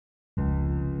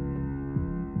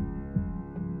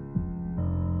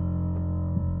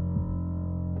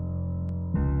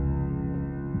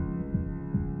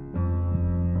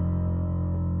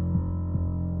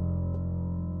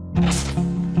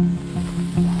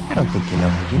I don't think you know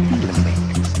who you're dealing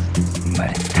with.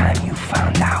 But it's time you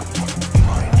found out.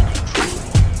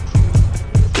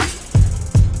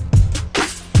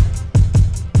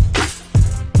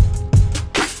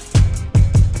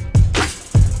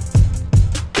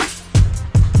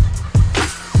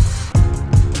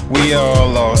 We all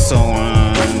lost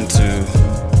someone to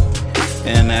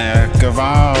an act of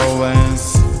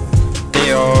violence.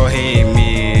 They all hate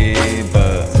me,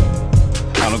 but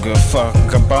I don't give a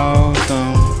fuck about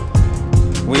them.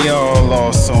 We all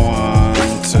lost someone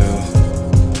to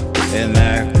an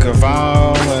act of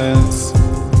violence.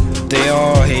 They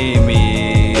all hate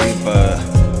me, but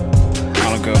I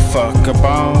don't give a fuck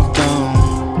about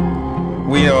them.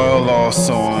 We all lost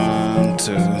someone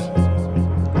to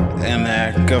an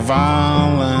act of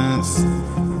violence.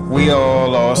 We all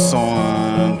lost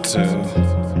someone to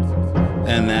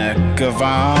an act of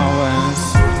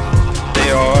violence.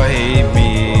 They all hate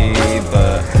me,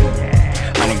 but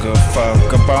I don't give a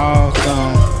fuck about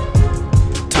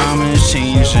them. Time is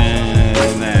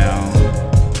changing now,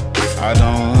 I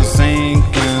don't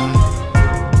thinking.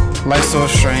 Life's so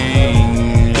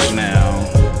strange now,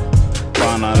 but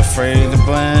I'm not afraid to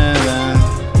blend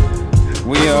in.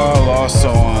 We all lost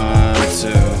someone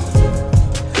to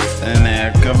an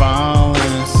act of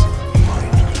violence.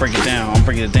 Break it down, I'm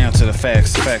breaking it down to the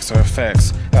facts. Facts are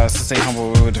facts. Stay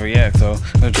humble, we would react though.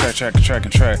 Track,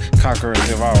 conquer and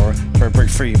devour. Break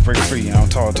free. I'm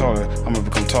taller. I'm gonna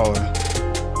become taller.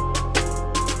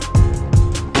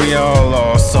 We all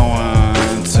lost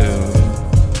someone to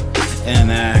an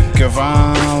act of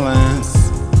violence.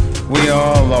 We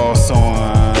all lost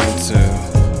someone to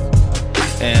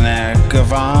an act of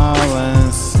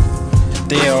violence.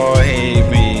 They all hate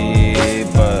me,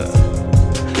 but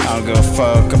I don't give a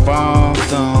fuck about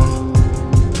them.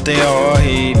 They all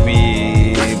hate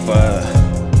me, but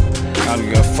I don't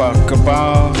give a fuck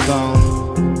about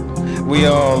them. We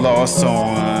all lost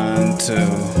someone to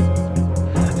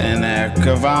an act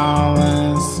of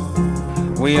violence.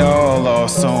 We all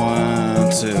lost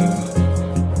someone to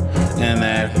an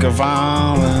act of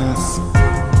violence.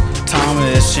 Time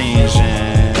is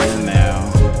changing now,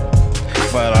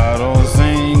 but I don't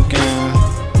thinking.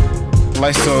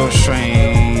 Life's so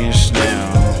strange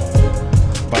now,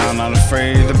 but I'm not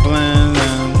afraid to blend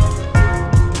in.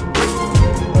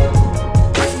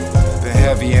 Been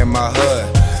heavy in my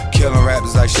hood, killing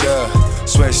rappers like Shug.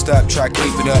 Switched up, try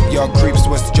keep it up, y'all creeps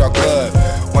twisted y'all good.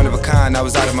 One of a kind, I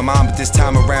was out of my mind, but this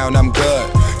time around I'm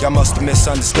good. Y'all must have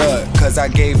misunderstood, cause I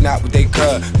gave not what they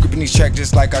could. Gripping these checks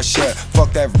just like I should.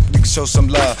 Fuck that, you can show some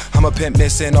love. I'm a pimp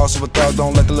missing, also a thug.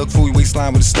 Don't let the look fool you,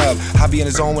 waistline with a stub. I be in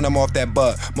the zone when I'm off that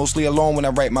butt. Mostly alone when I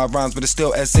write my rhymes, but it's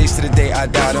still essays to the day I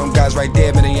die. Them guys right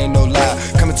there, but they ain't no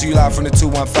lie. Coming to you live from the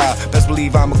 215. Best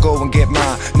believe I'ma go and get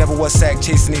mine. Never was sack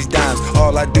chasing these dimes.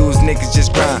 All I do is niggas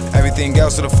just grind. Everything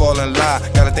else will fall in lie.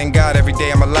 Gotta thank God every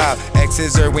day I'm alive.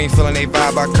 Exes or we ain't feeling they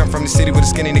vibe. I come from the city where the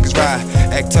skinny niggas ride.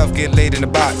 Act tough, get laid in the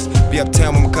box. Be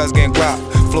uptown when my cuz getting guap.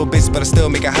 Flow bitch, but I still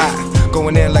make it hot.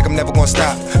 Going in like I'm never gonna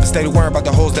stop. Steady worrying about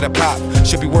the holes that I pop.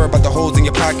 Should be worried about the holes in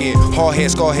your pocket. Hard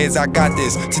heads, skull heads, I got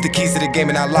this. Took the keys to the game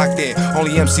and I locked it.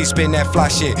 Only MC spitting that fly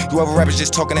shit. You other rappers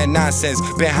just talking that nonsense.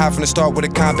 Been high from the start with a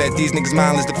combat. These niggas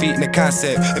mindless, defeating the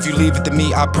concept. If you leave it to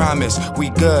me, I promise. We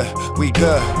good, we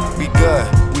good, we good,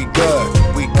 we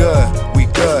good, we good, we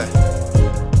good.